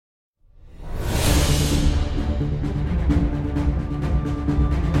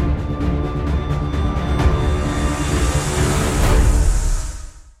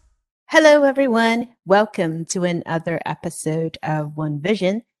Hello, everyone. Welcome to another episode of One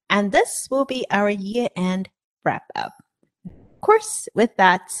Vision, and this will be our year-end wrap-up. Of course, with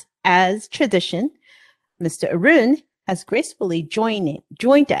that, as tradition, Mr. Arun has gracefully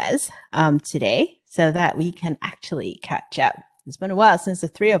joined us today so that we can actually catch up. It's been a while since the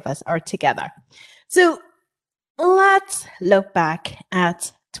three of us are together. So let's look back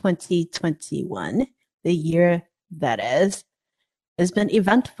at 2021, the year that is. Has been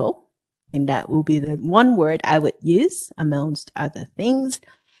eventful. And that will be the one word I would use amongst other things.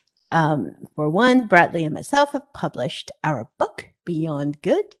 For one, Bradley and myself have published our book, Beyond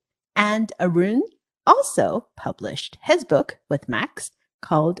Good, and Arun also published his book with Max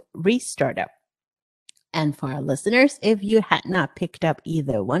called Restartup. And for our listeners, if you had not picked up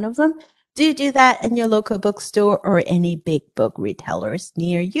either one of them, do that in your local bookstore or any big book retailers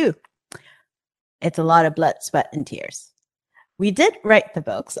near you. It's a lot of blood, sweat, and tears. We did write the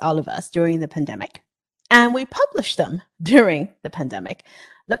books, all of us, during the pandemic, and we published them during the pandemic.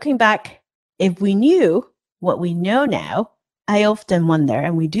 Looking back, if we knew what we know now, I often wonder,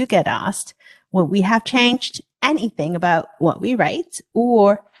 and we do get asked, would we have changed anything about what we write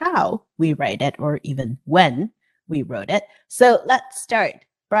or how we write it or even when we wrote it? So let's start.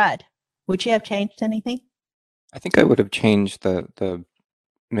 Brad, would you have changed anything? I think I would have changed the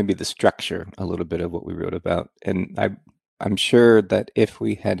maybe the structure a little bit of what we wrote about. And I'm sure that if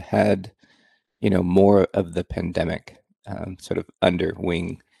we had more of the pandemic sort of under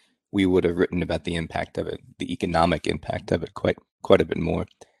wing, we would have written about the impact of it, the economic impact of it quite a bit more.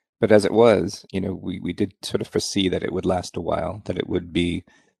 But as it was, we did sort of foresee that it would last a while, that it would be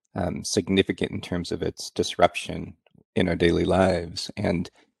significant in terms of its disruption in our daily lives. And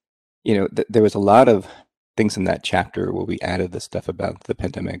there was a lot of things in that chapter where we added the stuff about the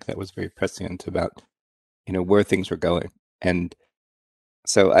pandemic that was very prescient about where things were going. And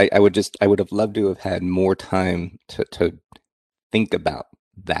so I would have loved to have had more time to think about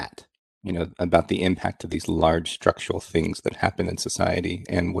that, about the impact of these large structural things that happen in society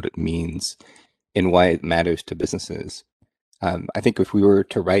and what it means and why it matters to businesses. I think if we were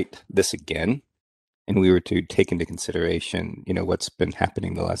to write this again and we were to take into consideration, what's been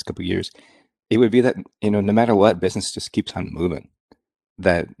happening the last couple of years, it would be that, no matter what, business just keeps on moving.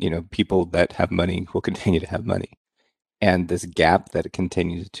 That, people that have money will continue to have money. And this gap that it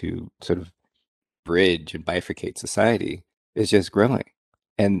continues to sort of bridge and bifurcate society is just growing.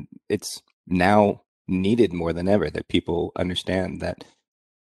 And it's now needed more than ever that people understand that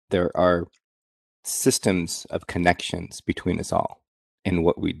there are systems of connections between us all and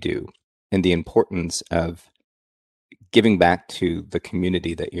what we do, and the importance of giving back to the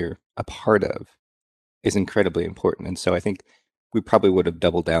community that you're a part of is incredibly important. And so I think we probably would have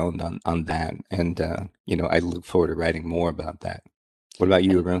doubled down on that. And, I look forward to writing more about that. What about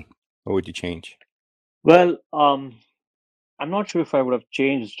you, Arun? What would you change? Well, I'm not sure if I would have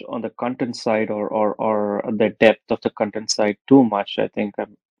changed on the content side or the depth of the content side too much. I think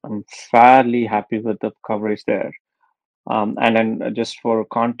I'm fairly happy with the coverage there. And then just for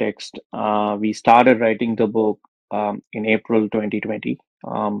context, we started writing the book in April 2020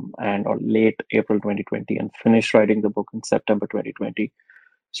 or late April 2020 and finished writing the book in September 2020.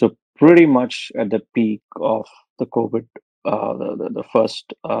 So pretty much at the peak of the COVID, the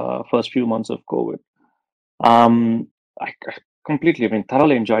first few months of COVID. I completely,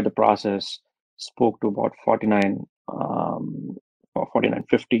 thoroughly enjoyed the process. Spoke to about 49 or 49,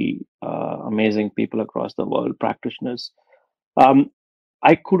 50 amazing people across the world, practitioners. Um,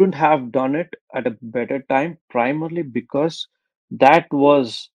 I couldn't have done it at a better time, primarily because that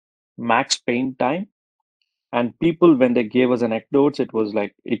was Max Payne time. And people, when they gave us anecdotes, it was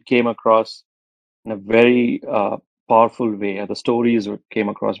like it came across in a very powerful way. The stories came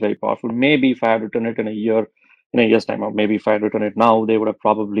across very powerful. Maybe if I had written it in a year's time, or maybe if I had written it now, they would have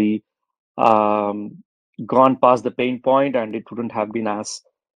probably um, gone past the pain point, and it wouldn't have been as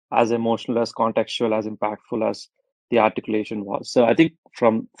emotional, as contextual, as impactful as the articulation was. So I think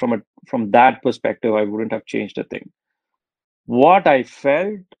from that perspective, I wouldn't have changed a thing. What I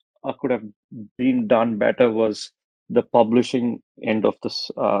felt could have been done better was the publishing end of this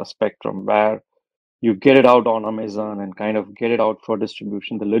spectrum, where you get it out on Amazon and kind of get it out for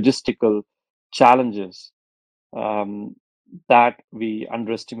distribution. The logistical challenges that we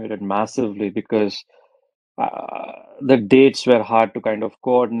underestimated massively because the dates were hard to kind of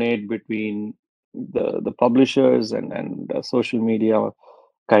coordinate between the publishers and social media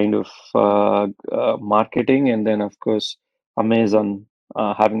kind of marketing, and then of course Amazon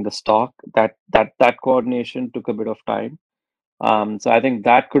having the stock. That coordination took a bit of time. So I think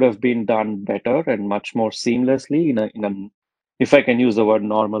that could have been done better and much more seamlessly if I can use the word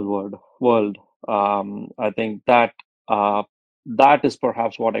normal world. I think that that is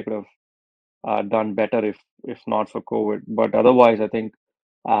perhaps what I could have done better if not for COVID. But otherwise, I think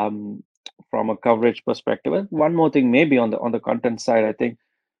um, from a coverage perspective, and one more thing maybe on the content side, I think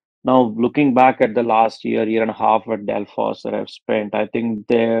now looking back at the last year and a half at Delphos that I've spent, I think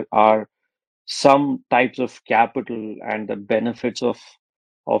there are some types of capital and the benefits of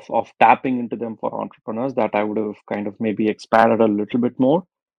tapping into them for entrepreneurs that I would have kind of maybe expanded a little bit more.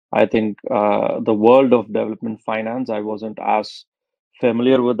 I think the world of development finance, I wasn't as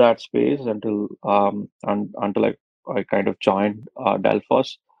familiar with that space until I kind of joined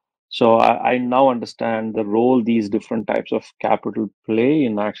Delphos. So I now understand the role these different types of capital play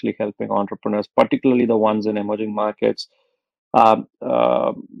in actually helping entrepreneurs, particularly the ones in emerging markets, um,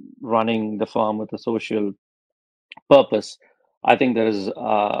 uh, running the firm with a social purpose. I think there is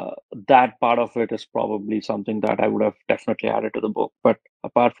that part of it is probably something that I would have definitely added to the book. But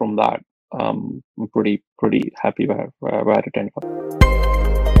apart from that, I'm pretty happy where it ended up.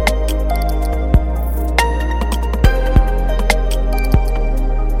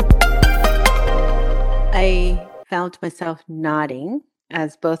 I found myself nodding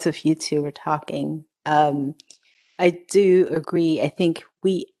as both of you two were talking. I do agree. I think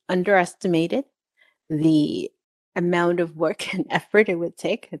we underestimated the amount of work and effort it would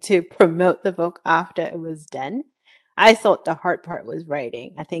take to promote the book after it was done. I thought the hard part was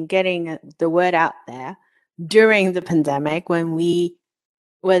writing. I think getting the word out there during the pandemic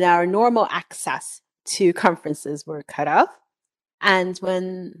when our normal access to conferences were cut off and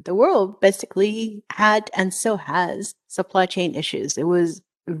when the world basically had and still has supply chain issues. It was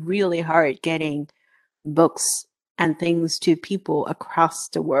really hard getting books and things to people across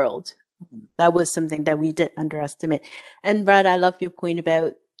the world. That was something that we did underestimate. And Brad, I love your point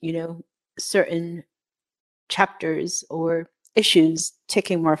about, certain chapters or issues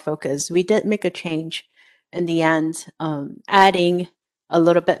taking more focus. We did make a change in the end, adding a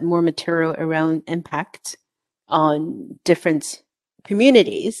little bit more material around impact on different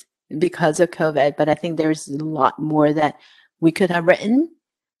communities because of COVID. But I think there's a lot more that we could have written.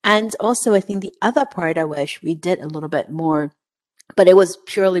 And also, I think the other part I wish we did a little bit more, but it was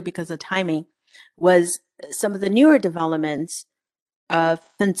purely because of timing, was some of the newer developments of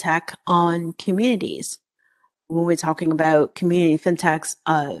fintech on communities. When we're talking about community fintechs,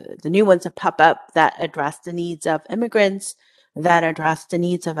 the new ones that pop up that address the needs of immigrants, that address the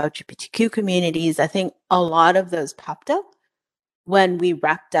needs of LGBTQ communities, I think a lot of those popped up when we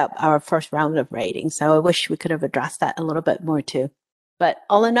wrapped up our first round of writing. So I wish we could have addressed that a little bit more too. But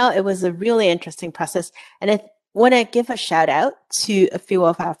all in all, it was a really interesting process. And I want to give a shout out to a few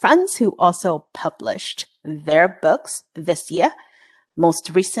of our friends who also published their books this year. Most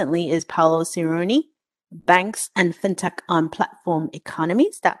recently is Paolo Cironi, Banks and Fintech on Platform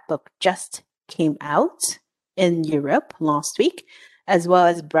Economies. That book just came out in Europe last week, as well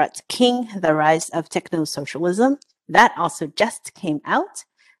as Brett King, The Rise of Techno-Socialism. That also just came out.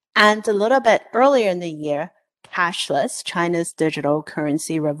 And a little bit earlier in the year, Cashless, China's Digital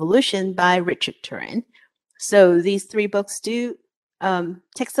Currency Revolution by Richard Turin. So these three books do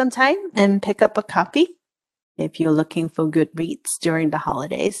take some time and pick up a copy if you're looking for good reads during the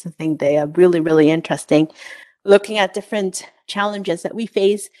holidays. I think they are really, really interesting, looking at different challenges that we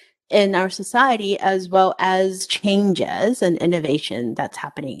face in our society, as well as changes and innovation that's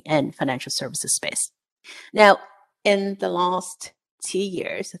happening in financial services space. Now, in the last 2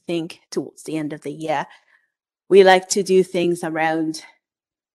 years, I think towards the end of the year, we like to do things around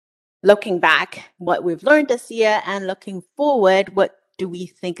looking back what we've learned this year and looking forward, what do we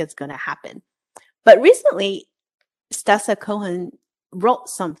think is going to happen? But recently, Stacey Cohen wrote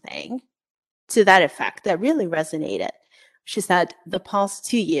something to that effect that really resonated. She said, the past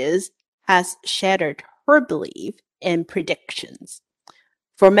 2 years has shattered her belief in predictions.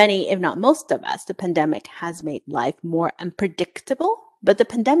 For many, if not most of us, the pandemic has made life more unpredictable, but the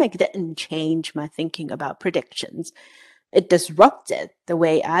pandemic didn't change my thinking about predictions. It disrupted the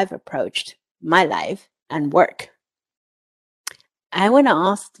way I've approached my life and work. I want to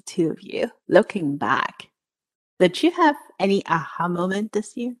ask the two of you, looking back, did you have any aha moment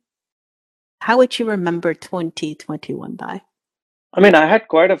this year? How would you remember 2021 by? I mean, I had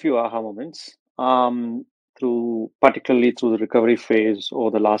quite a few aha moments, particularly through the recovery phase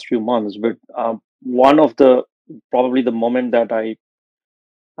over the last few months. But one of probably the moment that I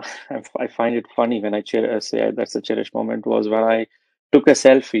find it funny when I say that's a cherished moment was when I took a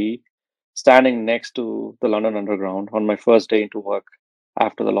selfie standing next to the London Underground on my first day into work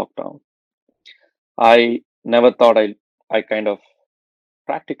after the lockdown. I never thought I kind of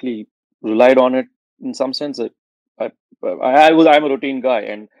practically relied on it in some sense. I'm a routine guy,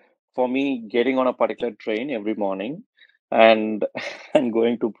 and for me, getting on a particular train every morning and and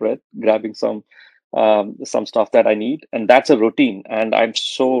going to Perth, grabbing some stuff that I need, and that's a routine. And I'm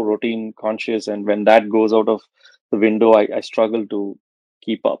so routine conscious, and when that goes out of the window, I struggle to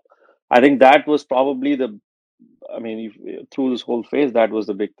keep up. I think that was probably I mean, through this whole phase, that was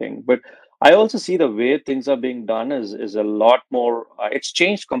the big thing. But I also see the way things are being done is a lot more. It's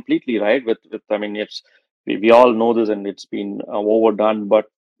changed completely, right? With I mean, we all know this, and it's been overdone. But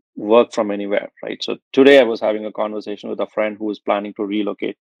work from anywhere, right? So today I was having a conversation with a friend who is planning to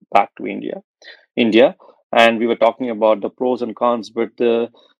relocate back to India, and we were talking about the pros and cons. But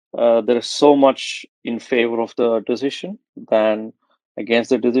there is so much in favor of the decision than against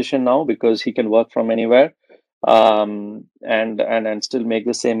the decision now, because he can work from anywhere, and still make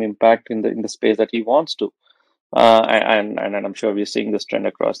the same impact in the space that he wants to. And I'm sure we're seeing this trend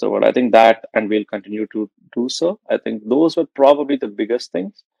across the world. I think that, and we'll continue to do so. I think those were probably the biggest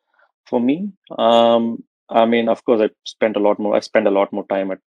things for me. I mean, of course, I spend a lot more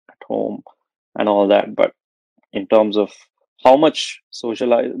time at home and all that. But in terms of how much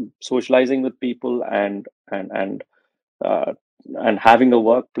socializing with people, uh, and having a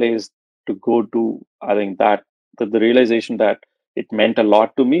workplace to go to, I think that the realization that it meant a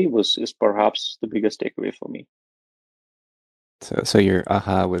lot to me is perhaps the biggest takeaway for me. So your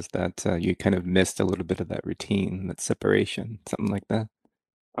aha was that you kind of missed a little bit of that routine, that separation, something like that.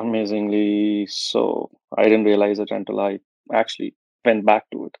 Amazingly so. I didn't realize it until I actually went back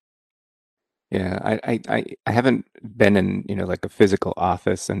to it. Yeah, I haven't been in, like a physical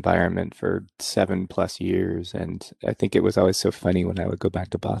office environment for 7+ years, and I think it was always so funny when I would go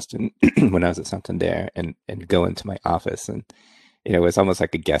back to Boston when I was at Santander and go into my office, and it was almost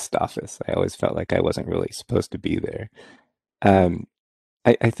like a guest office. I always felt like I wasn't really supposed to be there. Um,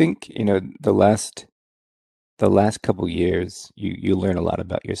 I think, the last couple years, you learn a lot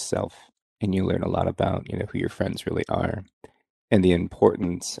about yourself, and you learn a lot about, who your friends really are, and the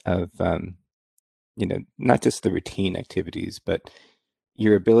importance of not just the routine activities, but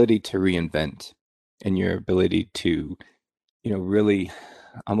your ability to reinvent, and your ability to, really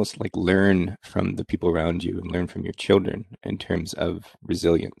almost like learn from the people around you and learn from your children in terms of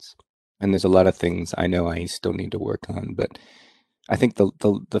resilience. And there's a lot of things I know I still need to work on, but I think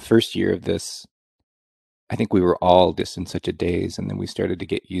the first year of this, I think we were all just in such a daze, and then we started to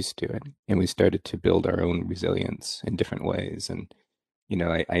get used to it, and we started to build our own resilience in different ways. And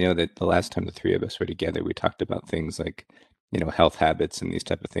I know that the last time the three of us were together, we talked about things like, health habits and these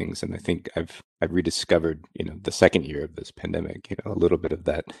type of things. And I think I've rediscovered, the second year of this pandemic, a little bit of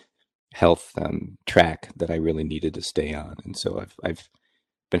that health track that I really needed to stay on. And so I've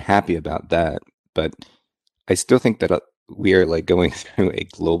been happy about that. But I still think that we are like going through a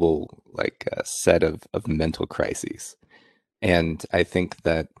global like set of mental crises. And I think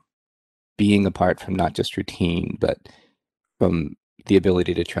that being apart from not just routine, but from the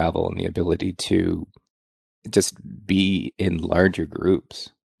ability to travel and the ability to just be in larger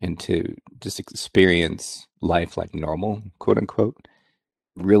groups and to just experience life like normal, quote unquote,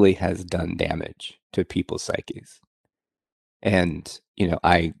 really has done damage to people's psyches. And,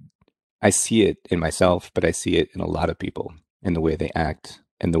 I see it in myself, but I see it in a lot of people, in the way they act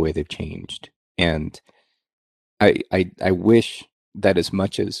and the way they've changed. And I wish that as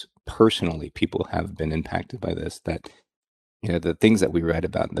much as personally people have been impacted by this, that the things that we read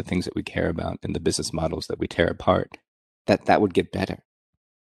about and the things that we care about and the business models that we tear apart, that would get better.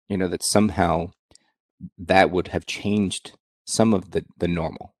 That somehow that would have changed some of the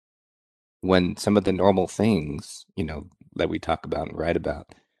normal, when some of the normal things, that we talk about and write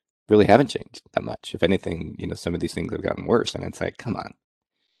about really haven't changed that much. If anything, some of these things have gotten worse, and it's like, come on.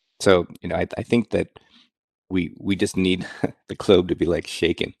 So, I think that we just need the globe to be like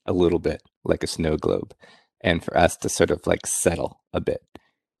shaken a little bit, like a snow globe, and for us to sort of like settle a bit.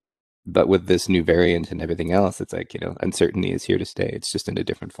 But with this new variant and everything else, it's like, uncertainty is here to stay. It's just in a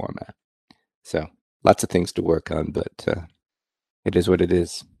different format. So lots of things to work on, but it is what it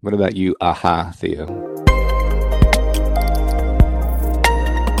is. What about you, aha, Theo?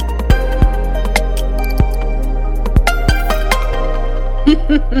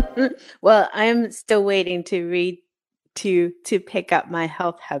 Well, I'm still waiting to read to pick up my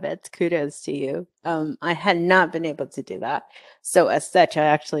health habits. Kudos to you. I had not been able to do that. So as such, I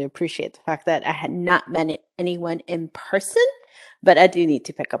actually appreciate the fact that I had not met anyone in person, but I do need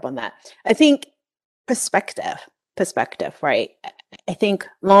to pick up on that. I think perspective, right? I think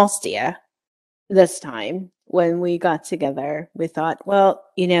last year, this time when we got together, we thought, well,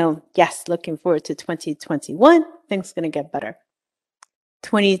 yes, looking forward to 2021, things going to get better.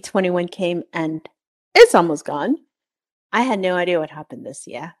 2021 came and It's almost gone. I had no idea what happened this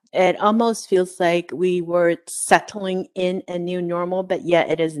year. It almost feels like we were settling in a new normal, but yet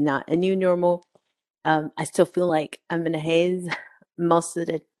it is not a new normal. I still feel like I'm in a haze most of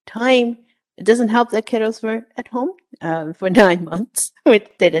the time. It doesn't help that kiddos were at home for 9 months. They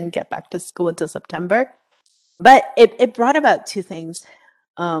didn't get back to school until September. But it brought about two things.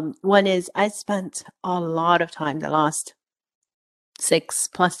 One is I spent a lot of time the last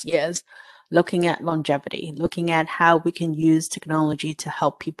 6+ years looking at longevity, looking at how we can use technology to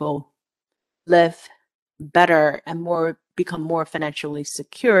help people live better and become more financially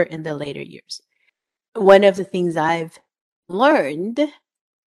secure in the later years. One of the things I've learned,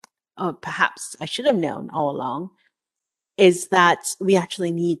 or perhaps I should have known all along, is that we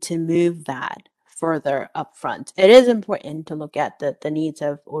actually need to move that further upfront. It is important to look at the needs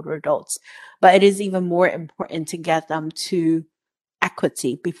of older adults, but it is even more important to get them to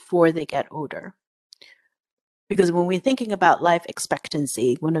equity before they get older. Because when we're thinking about life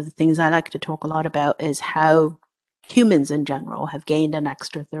expectancy, one of the things I like to talk a lot about is how humans in general have gained an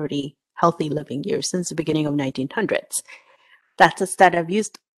extra 30 healthy living years since the beginning of 1900s. That's a stat I've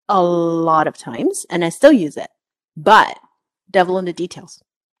used a lot of times, and I still use it. But devil in the details.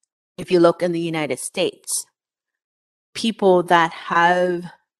 If you look in the United States, people that have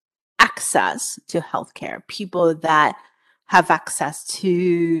access to healthcare, people that have access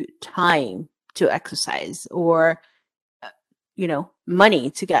to time to exercise, or money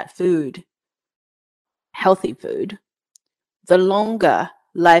to get food, healthy food, the longer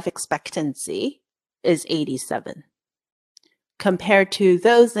life expectancy is 87, compared to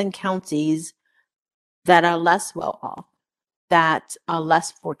those in counties that are less well off, that are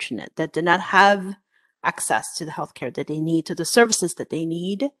less fortunate, that do not have access to the healthcare that they need, to the services that they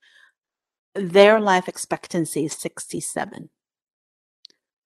need. Their life expectancy is 67.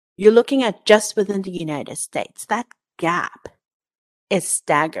 You're looking at just within the United States. That gap is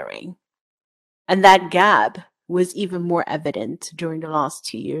staggering. And that gap was even more evident during the last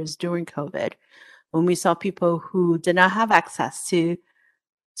 2 years, during COVID, when we saw people who did not have access to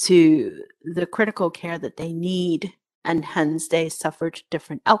the critical care that they need, and hence they suffered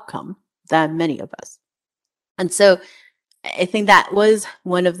different outcome than many of us. And so I think that was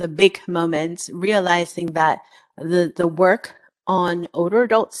one of the big moments, realizing that the work on older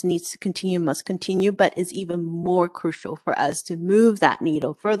adults needs to continue, must continue, but is even more crucial for us to move that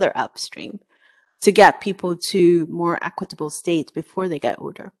needle further upstream to get people to more equitable states before they get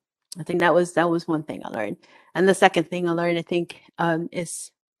older. I think that was one thing I learned. And the second thing I learned, I think,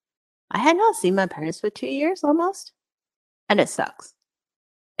 is I had not seen my parents for 2 years almost, and it sucks.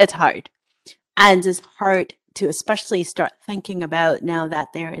 It's hard. And it's hard to especially start thinking about now that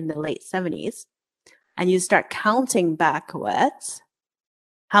they're in the late 70s, and you start counting backwards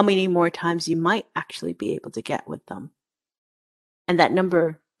how many more times you might actually be able to get with them. And that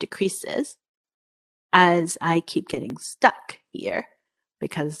number decreases as I keep getting stuck here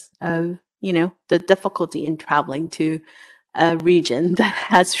because of, the difficulty in traveling to a region that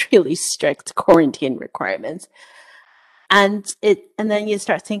has really strict quarantine requirements. And then you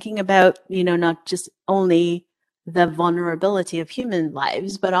start thinking about, not just only the vulnerability of human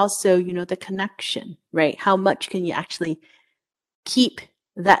lives, but also, the connection, right? How much can you actually keep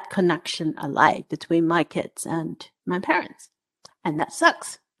that connection alive between my kids and my parents? And that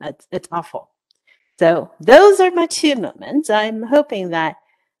sucks. It's awful. So those are my two moments. I'm hoping that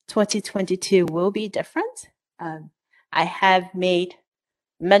 2022 will be different. I have made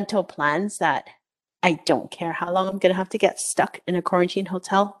mental plans that I don't care how long I'm going to have to get stuck in a quarantine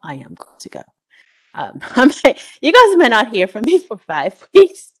hotel. I am going to go. You guys might not hear from me for 5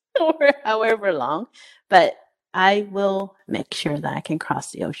 weeks or however long, but I will make sure that I can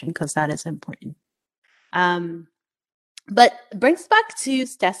cross the ocean because that is important. But it brings back to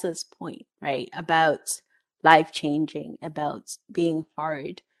Stessa's point, right, about life changing, about being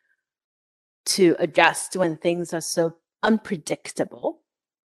hard to adjust when things are so unpredictable.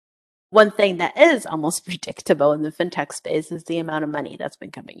 One thing that is almost predictable in the fintech space is the amount of money that's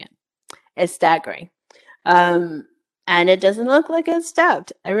been coming in. It's staggering. And it doesn't look like it's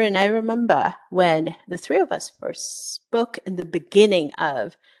stopped. I remember when the three of us first spoke in the beginning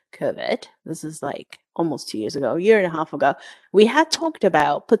of COVID, this is like almost 2 years ago, a year and a half ago, we had talked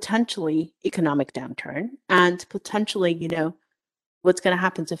about potentially economic downturn and potentially, what's going to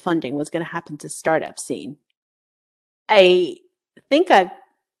happen to funding, what's going to happen to startup scene. I think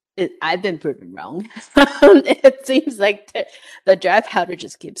I've been proven wrong. It seems like the dry powder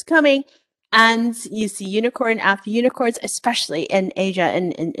just keeps coming. And you see unicorn after unicorns, especially in Asia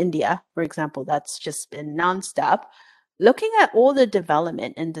and in India, for example, that's just been nonstop. Looking at all the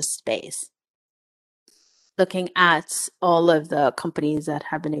development in the space, looking at all of the companies that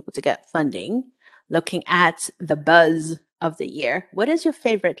have been able to get funding, looking at the buzz of the year, what is your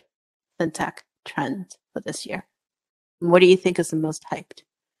favorite fintech trend for this year? What do you think is the most hyped?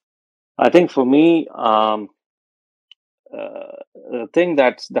 I think for me, the thing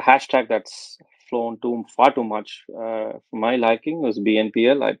that's the hashtag that's flown too far too much for my liking was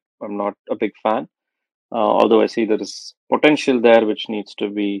BNPL. I'm not a big fan, although I see there is potential there which needs to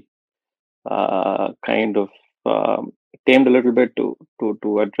be kind of tamed a little bit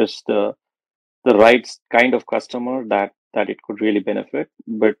to address the right kind of customer that it could really benefit.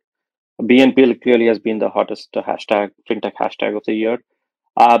 But BNPL clearly has been the hottest hashtag, fintech hashtag of the year.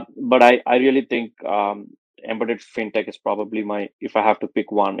 But I really think embedded fintech is probably if I have to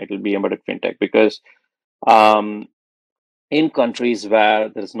pick one, it'll be embedded fintech because um, in countries where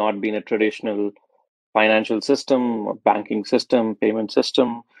there's not been a traditional financial system or banking system, payment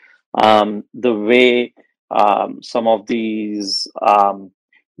system, the way some of these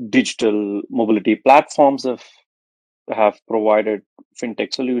digital mobility platforms have provided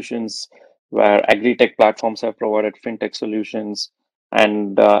fintech solutions, where agri-tech platforms have provided fintech solutions,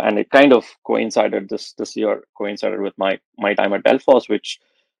 and it kind of coincided this year coincided with my time at Delphos,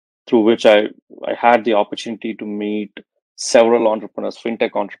 through which I had the opportunity to meet several entrepreneurs,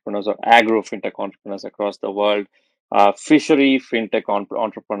 fintech entrepreneurs or agro fintech entrepreneurs across the world, fishery fintech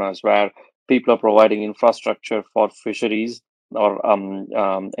entrepreneurs, where people are providing infrastructure for fisheries or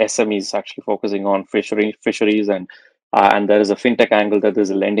SMEs actually focusing on fisheries, and there is a fintech angle, that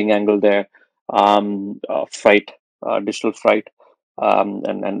there's a lending angle there, freight, digital freight,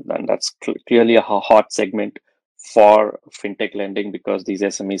 and that's clearly a hot segment for fintech lending because these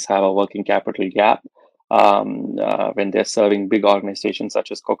SMEs have a working capital gap when they're serving big organizations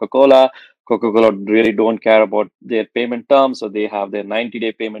such as Coca-Cola. Coca-Cola really don't care about their payment terms, so they have their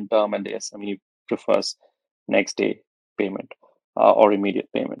 90-day payment term, and the SME prefers next day payment or immediate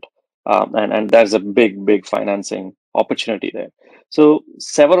payment. And there's a big financing opportunity there. So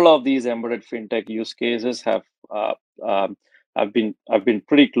several of these embedded fintech use cases uh, um, I've been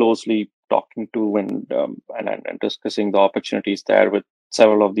pretty closely talking to and discussing the opportunities there with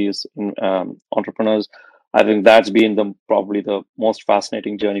several of these entrepreneurs. I think that's been probably the most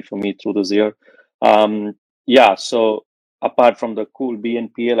fascinating journey for me through this year. Yeah, so apart from the cool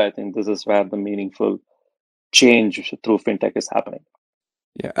BNPL, I think this is where the meaningful change through fintech is happening.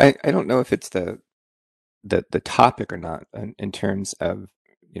 Yeah, I don't know if it's the topic or not in terms of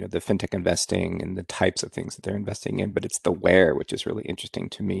the fintech investing and the types of things that they're investing in, but it's the where, which is really interesting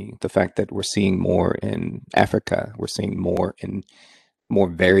to me. The fact that we're seeing more in Africa, we're seeing more in more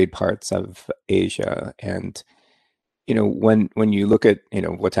varied parts of Asia, and when you look at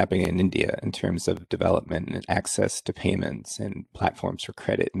what's happening in India in terms of development and access to payments and platforms for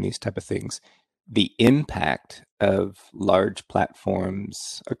credit and these type of things, the impact of large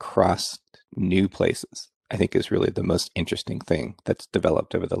platforms across new places, I think, is really the most interesting thing that's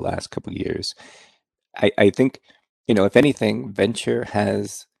developed over the last couple of years. I think, if anything, venture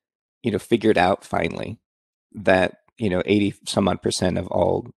has, figured out finally that, 80 some odd percent of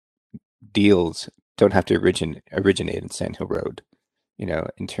all deals don't have to originate in Sand Hill Road,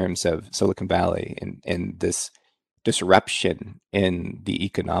 in terms of Silicon Valley and this disruption in the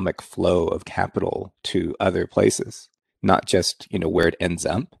economic flow of capital to other places, not just, where it ends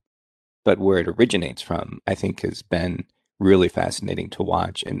up, but where it originates from, I think has been really fascinating to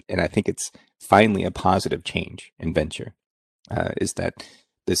watch. And I think it's finally a positive change in venture, is that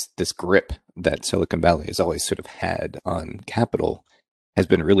this grip that Silicon Valley has always sort of had on capital has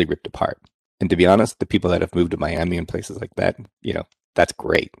been really ripped apart. And to be honest, the people that have moved to Miami and places like that, that's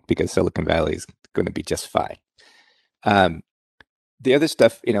great because Silicon Valley is going to be just fine. The other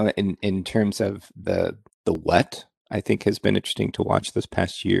stuff, in terms of the what, I think has been interesting to watch this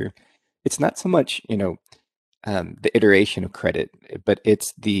past year. It's not so much, the iteration of credit, but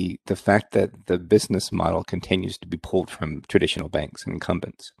it's the fact that the business model continues to be pulled from traditional banks and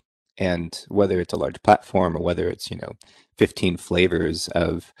incumbents. And whether it's a large platform or whether it's, 15 flavors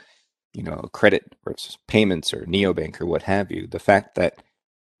of, credit versus payments or neobank or what have you, the fact that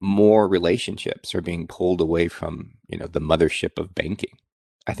more relationships are being pulled away from, the mothership of banking,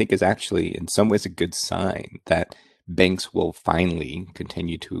 I think is actually in some ways a good sign that banks will finally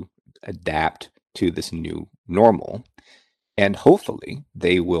continue to adapt to this new normal. And hopefully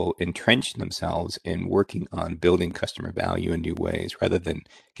they will entrench themselves in working on building customer value in new ways rather than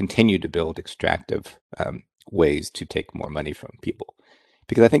continue to build extractive ways to take more money from people.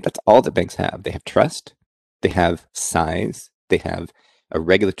 Because I think that's all that banks have. They have trust, they have size, they have a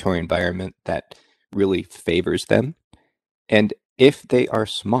regulatory environment that really favors them. And if they are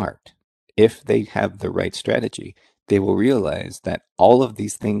smart if they have the right strategy, they will realize that all of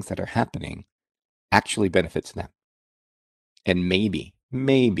these things that are happening actually benefits them. And maybe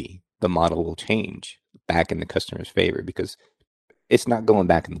the model will change back in the customer's favor because it's not going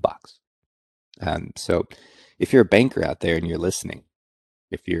back in the box. So if you're a banker out there and you're listening,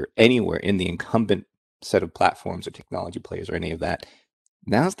 if you're anywhere in the incumbent set of platforms or technology players or any of that,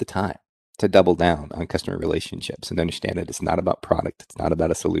 now's the time to double down on customer relationships and understand that it's not about product, it's not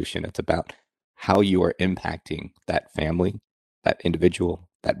about a solution, it's about how you are impacting that family, that individual,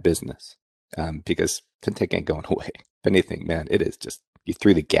 that business. Because fintech ain't going away. If anything, man, it is just, you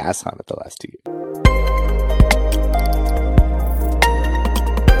threw the gas on it the last 2 years.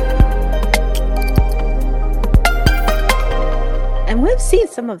 And we've seen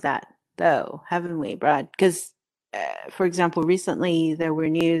some of that, though, haven't we, Brad? Because, for example, recently there were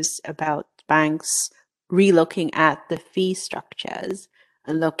news about banks relooking at the fee structures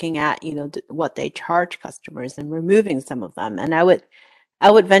and looking at, what they charge customers and removing some of them. And I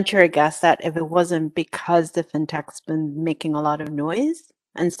would venture a guess that if it wasn't because the fintech's been making a lot of noise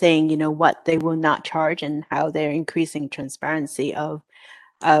and saying, what they will not charge and how they're increasing transparency of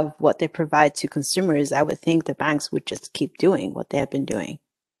what they provide to consumers, I would think the banks would just keep doing what they have been doing.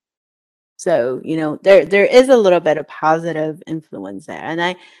 So, there is a little bit of positive influence there.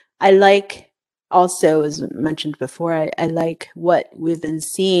 And I like also, as mentioned before, I like what we've been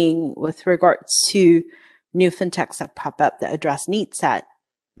seeing with regards to new fintechs that pop up that address needs that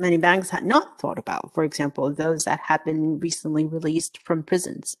many banks had not thought about. For example, those that have been recently released from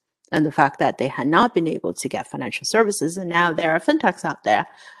prisons, and the fact that they had not been able to get financial services. And now there are fintechs out there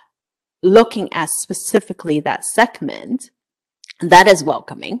looking at specifically that segment. That is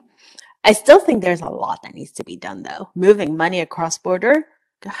welcoming. I still think there's a lot that needs to be done, though. Moving money across border,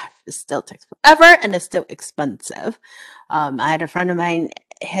 God, it still takes forever and it's still expensive. I had a friend of mine,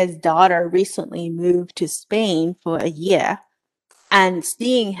 his daughter recently moved to Spain for a year. And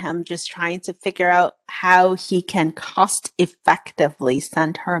seeing him just trying to figure out how he can cost effectively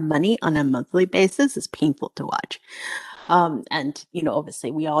send her money on a monthly basis is painful to watch. And, obviously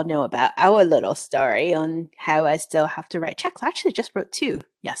we all know about our little story on how I still have to write checks. I actually just wrote 2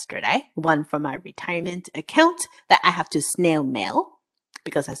 yesterday, one for my retirement account that I have to snail mail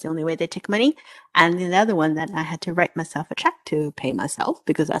because that's the only way they take money. And the other one that I had to write myself a check to pay myself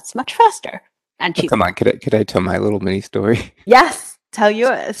because that's much faster. And Oh, come on, could I tell my little mini story? Yes, tell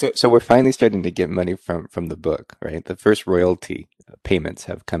yours. So we're finally starting to get money from the book, right? The first royalty payments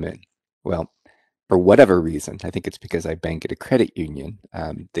have come in. Well, for whatever reason, I think it's because I bank at a credit union,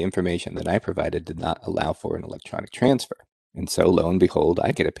 the information that I provided did not allow for an electronic transfer. And so lo and behold,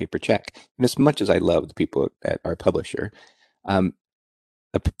 I get a paper check. And as much as I love the people at our publisher, the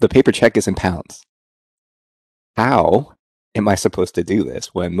paper check is in pounds. How am I supposed to do this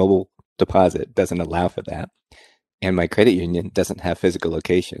when mobile deposit doesn't allow for that? And my credit union doesn't have physical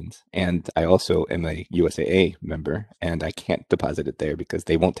locations. And I also am a USAA member, and I can't deposit it there because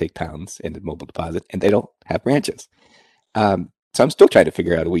they won't take pounds in the mobile deposit, and they don't have branches. So I'm still trying to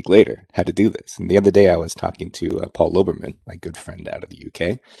figure out a week later how to do this. And the other day I was talking to Paul Loberman, my good friend out of the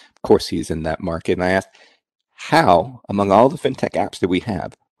UK. Of course, he's in that market. And I asked, how, among all the fintech apps that we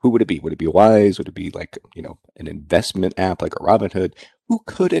have, who would it be? Would it be Wise? Would it be like, an investment app like a Robinhood? Who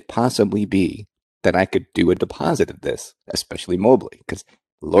could it possibly be that I could do a deposit of this, especially mobily? Because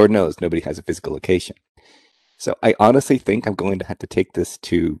Lord knows nobody has a physical location. So I honestly think I'm going to have to take this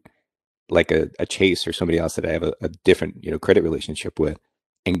to like a Chase or somebody else that I have a different, credit relationship with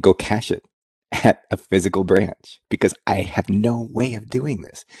and go cash it at a physical branch because I have no way of doing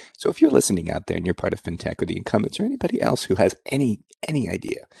this. So if you're listening out there and you're part of FinTech or the incumbents or anybody else who has any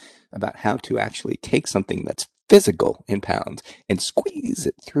idea about how to actually take something that's physical in pounds and squeeze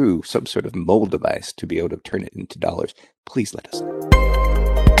it through some sort of mobile device to be able to turn it into dollars, please let us know.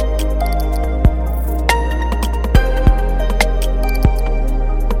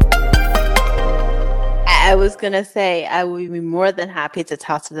 I was going to say, I would be more than happy to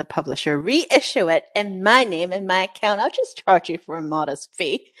talk to the publisher, reissue it in my name and my account. I'll just charge you for a modest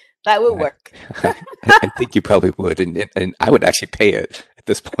fee. That would work. I think you probably would. And I would actually pay it at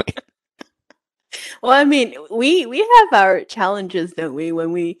this point. Well, I mean, we have our challenges, don't we,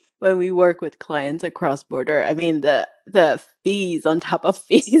 when we work with clients across border. I mean, the fees on top of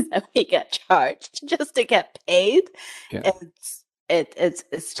fees that we get charged just to get paid. Yeah. It's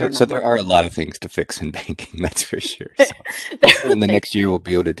so there are a lot of things to fix in banking, that's for sure. So in the next year, we'll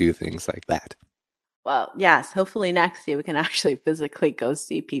be able to do things like that. Well, yes, hopefully next year we can actually physically go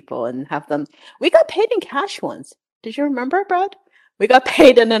see people and have them. We got paid in cash once. Did you remember, Brad? We got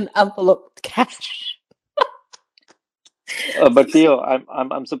paid in an envelope cash. But Theo,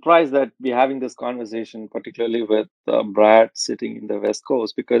 I'm surprised that we're having this conversation, particularly with Brad sitting in the West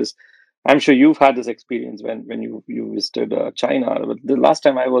Coast, because I'm sure you've had this experience when you visited China. But the last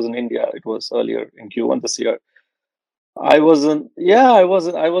time I was in India, it was earlier in Q1 this year. I was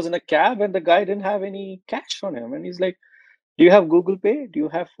in a cab and the guy didn't have any cash on him, and he's like, "Do you have Google Pay? Do you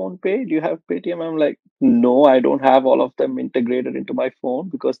have Phone Pay? Do you have Paytm?" I'm like, "No, I don't have all of them integrated into my phone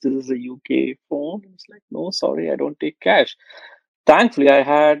because this is a UK phone." It's like, "No, sorry, I don't take cash." Thankfully, I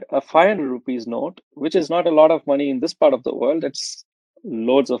had a 500 rupees note, which is not a lot of money in this part of the world. It's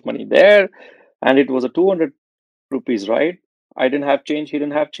loads of money there. And it was a 200 rupees, right? I didn't have change. He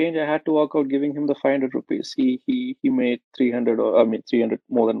didn't have change. I had to walk out giving him the 500 rupees. He made 300, or I mean 300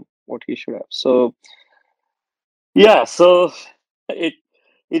 more than what he should have. So yeah, so it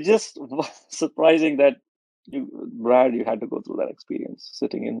it just was surprising that you, Brad, you had to go through that experience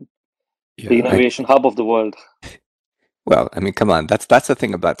sitting in the Yeah, innovation hub of the world. well, I mean, come on. That's the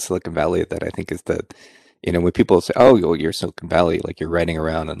thing about Silicon Valley that I think is that, when people say, "Oh, you're Silicon Valley," like you're riding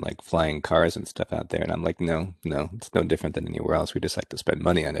around and like flying cars and stuff out there, and I'm like, no, no, it's no different than anywhere else. We just like to spend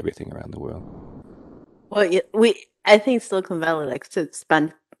money on everything around the world. Well, I think Silicon Valley likes to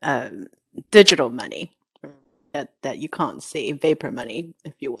spend digital money that you can't see, vapor money,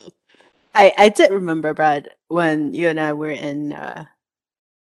 if you will. I did remember, Brad, when you and I were in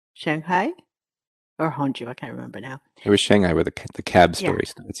Shanghai or Hangzhou, I can't remember now. It was Shanghai where the cab Yeah. story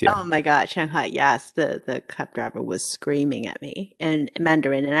starts. Yeah, Oh my God, Shanghai. Yes, the cab driver was screaming at me in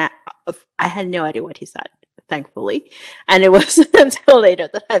Mandarin, and I had no idea what he said, thankfully. And it wasn't until later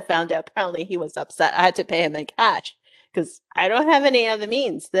that I found out apparently he was upset. I had to pay him in cash because I don't have any other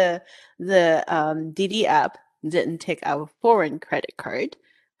means. The DD app didn't take our foreign credit card,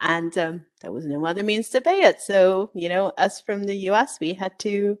 and there was no other means to pay it. So, us from the US, we had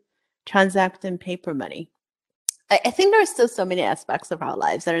to transact in paper money. I think there are still so many aspects of our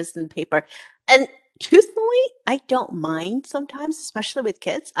lives that is in paper. And truthfully, I don't mind sometimes, especially with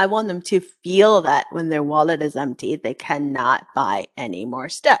kids. I want them to feel that when their wallet is empty, they cannot buy any more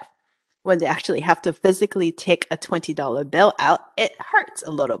stuff. When they actually have to physically take a $20 bill out, it hurts a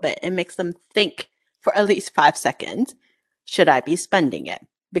little bit. It makes them think for at least 5 seconds, should I be spending it?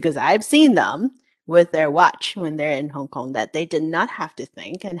 Because I've seen them with their watch when they're in Hong Kong that they did not have to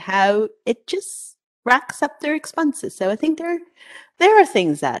think, and how it just racks up their expenses. So I think there are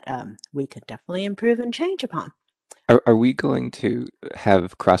things that we could definitely improve and change upon. are we going to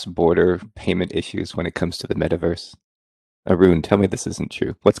have cross-border payment issues when it comes to the metaverse? Arun, tell me this isn't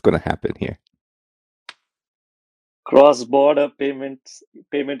true. What's going to happen here? Cross-border payment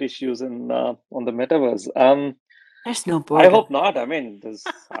issues in on the metaverse. There's no I border. hope not. I mean,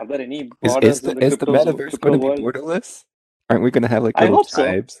 are there any Is borders the in the is the metaverse crypto going to be world? borderless? Aren't we going to have like I little hope so.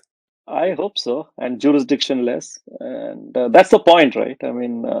 tribes? I hope so, and jurisdictionless, and that's the point, right? I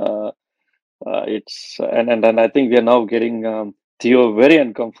mean, it's and I think we are now getting Theo very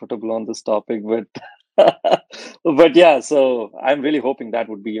uncomfortable on this topic, but but yeah. So I'm really hoping that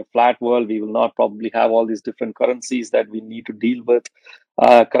would be a flat world. We will not probably have all these different currencies that we need to deal with,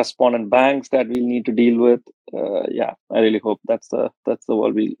 correspondent banks that we'll need to deal with. Yeah, I really hope that's the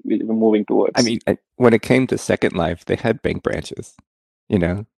world we'll be moving towards. I mean, when it came to Second Life, they had bank branches, you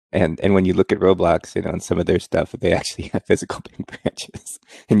know, and when you look at Roblox, and some of their stuff, they actually have physical bank branches,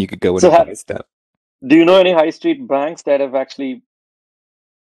 and you could go in So and buy stuff. do you know any high street banks that have actually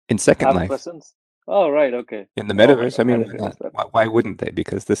In Second have a Life, presence? Oh, right. Okay. in the Oh my metaverse, God, I I mean, didn't why realize not? that. Why wouldn't they?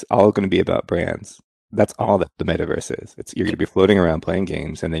 Because this all going to be about brands. That's all that the metaverse is. You're going to be floating around playing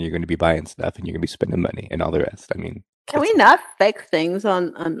games, and then you're going to be buying stuff, and you're going to be spending money, and all the rest. I mean, Can we not fake things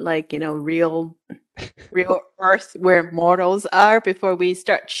on like real Earth where mortals are before we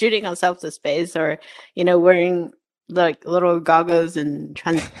start shooting ourselves to space, or wearing like little goggles and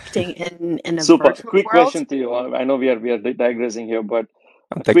transiting in a Super. virtual Quick world? question to you. I know we are digressing here, but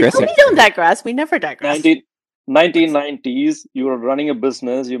I'm a quick No, digressing. we question. don't digress. We never digress. 1990s, you were running a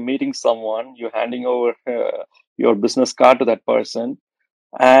business, you're meeting someone, you're handing over your business card to that person,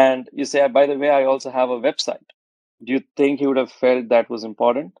 and you say, by the way, I also have a website. Do you think he would have felt that was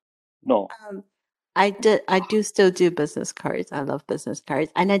important? No. I do still do business cards. I love business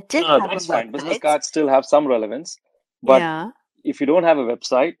cards, and I did No, have a that's fine. Business website. cards still have some relevance, but Yeah. if you don't have a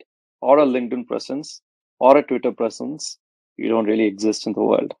website or a LinkedIn presence or a Twitter presence, you don't really exist in the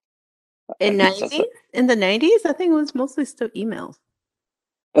world. In At least that's it. in the 90s, I think it was mostly still emails.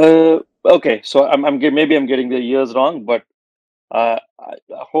 Okay, so maybe I'm getting the years wrong, but I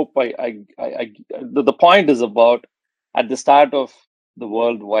hope the point is about at the start of the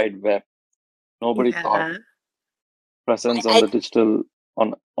World Wide Web, nobody thought Yeah. presence on the digital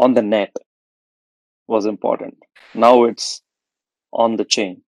on the net was important. Now it's on the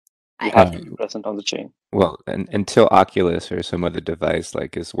chain. You I, have to be present on the chain. Well, until Oculus or some other device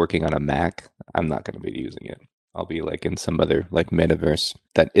like is working on a Mac, I'm not going to be using it. I'll be like in some other like metaverse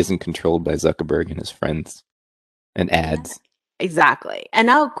that isn't controlled by Zuckerberg and his friends and ads. exactly.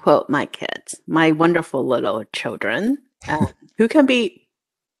 And I'll quote my kids, my wonderful little children, who can be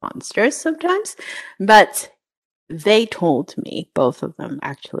monsters sometimes, but they told me, both of them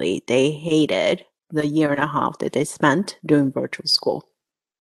actually, they hated the year and a half that they spent doing virtual school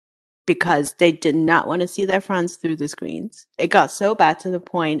because they did not want to see their friends through the screens. It got so bad to the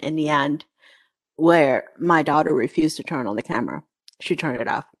point in the end where my daughter refused to turn on the camera. She turned it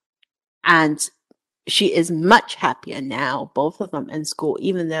off. And she is much happier now, both of them in school,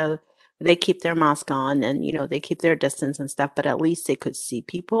 even though they keep their mask on and, you know, they keep their distance and stuff, but at least they could see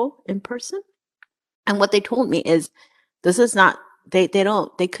people in person. And what they told me is this is not, they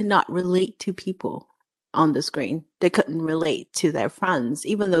could not relate to people on the screen. They couldn't relate to their friends,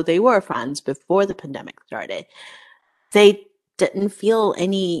 even though they were friends before the pandemic started. They didn't feel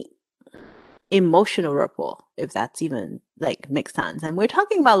any emotional rapport, if that's even like makes sense. And we're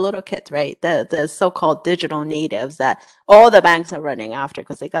talking about little kids, right? The so-called digital natives that all the banks are running after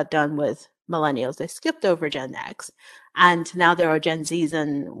because they got done with millennials. They skipped over Gen X, and now there are Gen Zs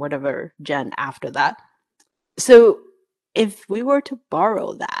and whatever Gen after that. So if we were to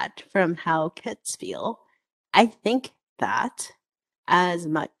borrow that from how kids feel, I think that as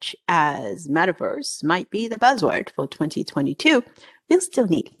much as metaverse might be the buzzword for 2022, we'll still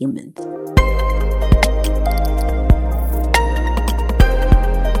need humans.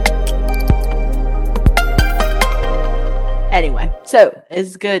 Anyway, so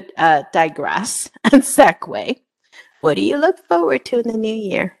it's good digress and segue. What do you look forward to in the new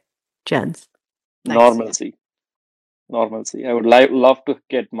year, Jens? Normalcy. I would love to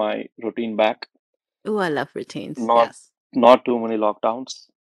get my routine back. Oh, I love routines. Yes. Not too many lockdowns,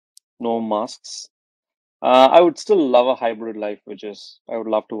 no masks. I would still love a hybrid life, which is I would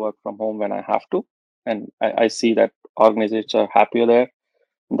love to work from home when I have to. And I see that organizations are happier there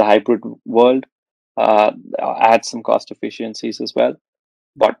in the hybrid world. Add some cost efficiencies as well.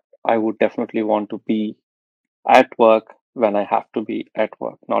 But I would definitely want to be at work when I have to be at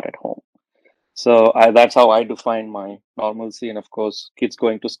work, not at home. So that's how I define my normalcy. And of course, kids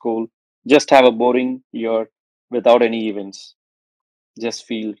going to school, just have a boring year without any events. Just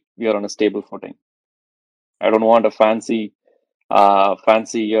feel you're on a stable footing. I don't want a fancy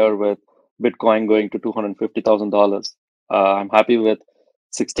year with Bitcoin going to $250,000. I'm happy with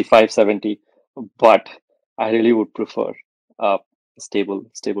 65, 70, but I really would prefer a stable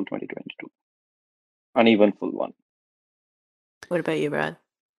 2022, an eventful one. What about you, Brad?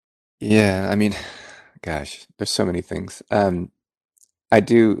 Yeah, I mean, gosh, there's so many things. I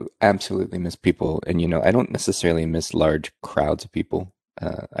do absolutely miss people, and I don't necessarily miss large crowds of people.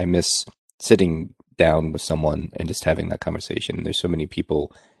 I miss sitting down with someone and just having that conversation. There's so many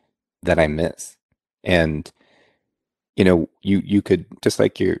people that I miss, and you could just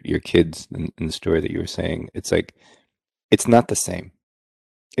like your kids in the story that you were saying. It's like it's not the same.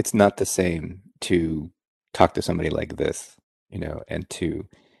 It's not the same to talk to somebody like this, and to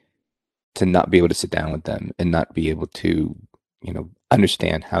not be able to sit down with them and not be able to,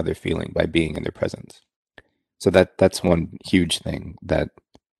 understand how they're feeling by being in their presence. So that's one huge thing that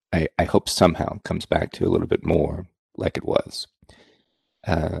I hope somehow comes back to a little bit more like it was.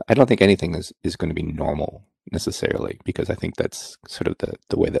 I don't think anything is going to be normal necessarily, because I think that's sort of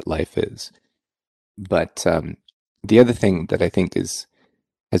the way that life is. But the other thing that I think has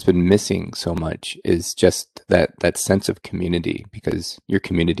been missing so much is just that sense of community, because your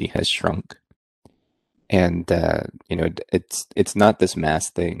community has shrunk. And it's not this mass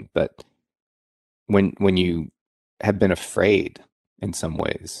thing, but when you have been afraid in some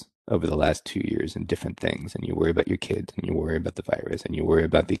ways over the last 2 years in different things, and you worry about your kids, and you worry about the virus, and you worry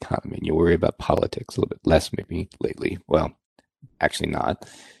about the economy, and you worry about politics a little bit less maybe lately. Well, actually not.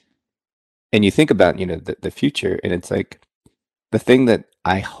 And you think about the future, and it's like the thing that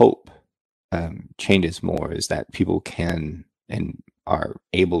I hope changes more is that people can and are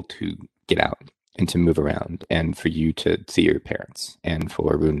able to get out and to move around, and for you to see your parents, and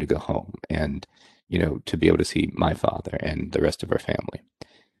for Arun to go home, and to be able to see my father and the rest of our family.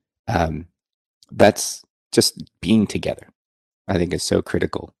 That's just being together, I think, is so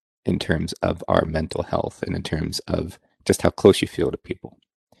critical in terms of our mental health and in terms of just how close you feel to people.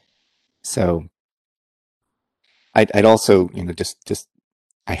 So I'd also, just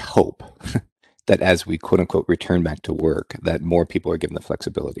I hope that as we quote unquote return back to work, that more people are given the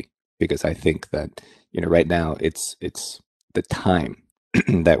flexibility, because I think that right now it's the time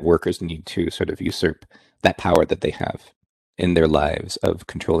that workers need to sort of usurp that power that they have in their lives of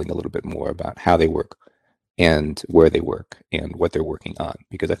controlling a little bit more about how they work and where they work and what they're working on.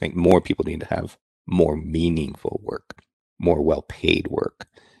 Because I think more people need to have more meaningful work, more well-paid work,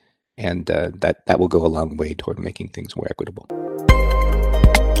 and that will go a long way toward making things more equitable.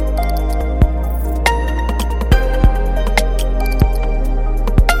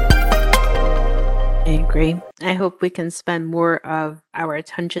 I agree. I hope we can spend more of our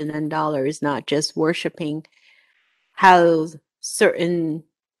attention and dollars not just worshiping how certain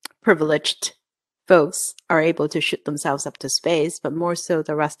privileged folks are able to shoot themselves up to space, but more so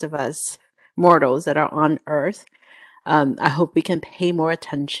the rest of us mortals that are on Earth. I hope we can pay more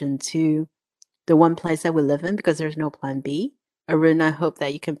attention to the one place that we live in because there's no plan B. Arun, I hope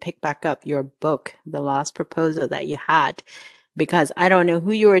that you can pick back up your book, The Last Proposal that you had, because I don't know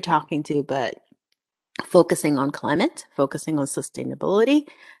who you were talking to, but focusing on climate, focusing on sustainability,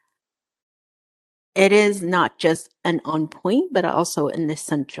 it is not just an on point, but also an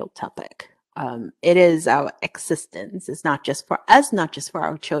essential topic. It is our existence. It's not just for us, not just for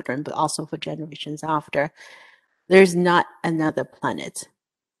our children, but also for generations after. There's not another planet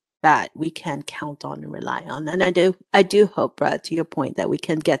that we can count on and rely on. And I do hope, Brad, to your point, that we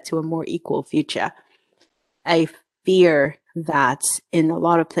can get to a more equal future. I fear that in a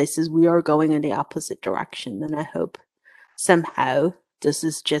lot of places we are going in the opposite direction, and I hope somehow this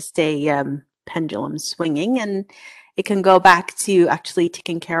is just a pendulum swinging and it can go back to actually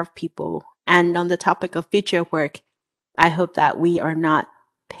taking care of people. And on the topic of future work, I hope that we are not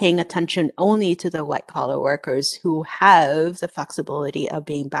paying attention only to the white collar workers who have the flexibility of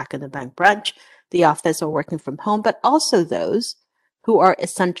being back in the bank branch, the office, or working from home, but also those who are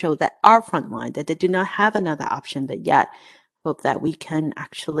essential, that are frontline, that they do not have another option, but yet hope that we can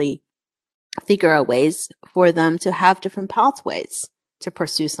actually figure out ways for them to have different pathways to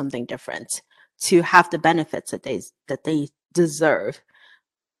pursue something different, to have the benefits that they deserve.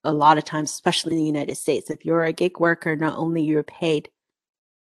 A lot of times, especially in the United States, if you're a gig worker, not only you're paid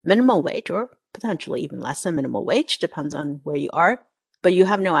minimum wage or potentially even less than minimum wage, depends on where you are, but you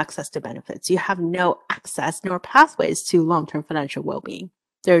have no access to benefits. You have no access nor pathways to long-term financial well-being.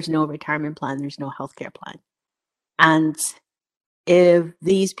 There's no retirement plan. There's no healthcare plan. And if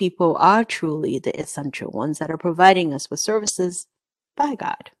these people are truly the essential ones that are providing us with services, by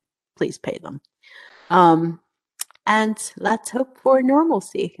God, please pay them. And let's hope for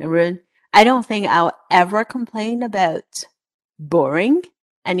normalcy, Arun. I don't think I'll ever complain about boring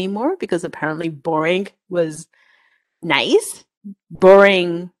anymore, because apparently boring was nice.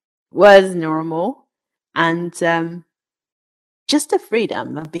 Boring was normal. And just the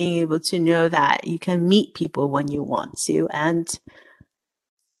freedom of being able to know that you can meet people when you want to and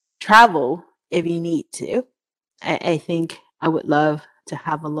travel if you need to. I think I would love to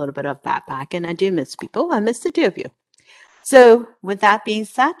have a little bit of that back. And I do miss people. I miss the two of you. So with that being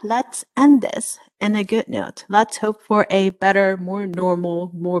said, let's end this in a good note. Let's hope for a better, more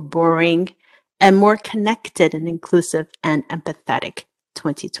normal, more boring, and more connected and inclusive and empathetic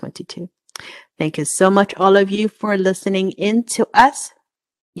 2022. Thank you so much, all of you, for listening in to us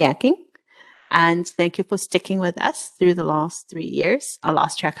yakking. And thank you for sticking with us through the last 3 years. I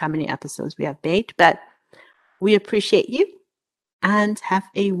lost track how many episodes we have made, but we appreciate you and have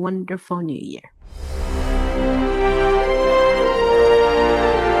a wonderful new year.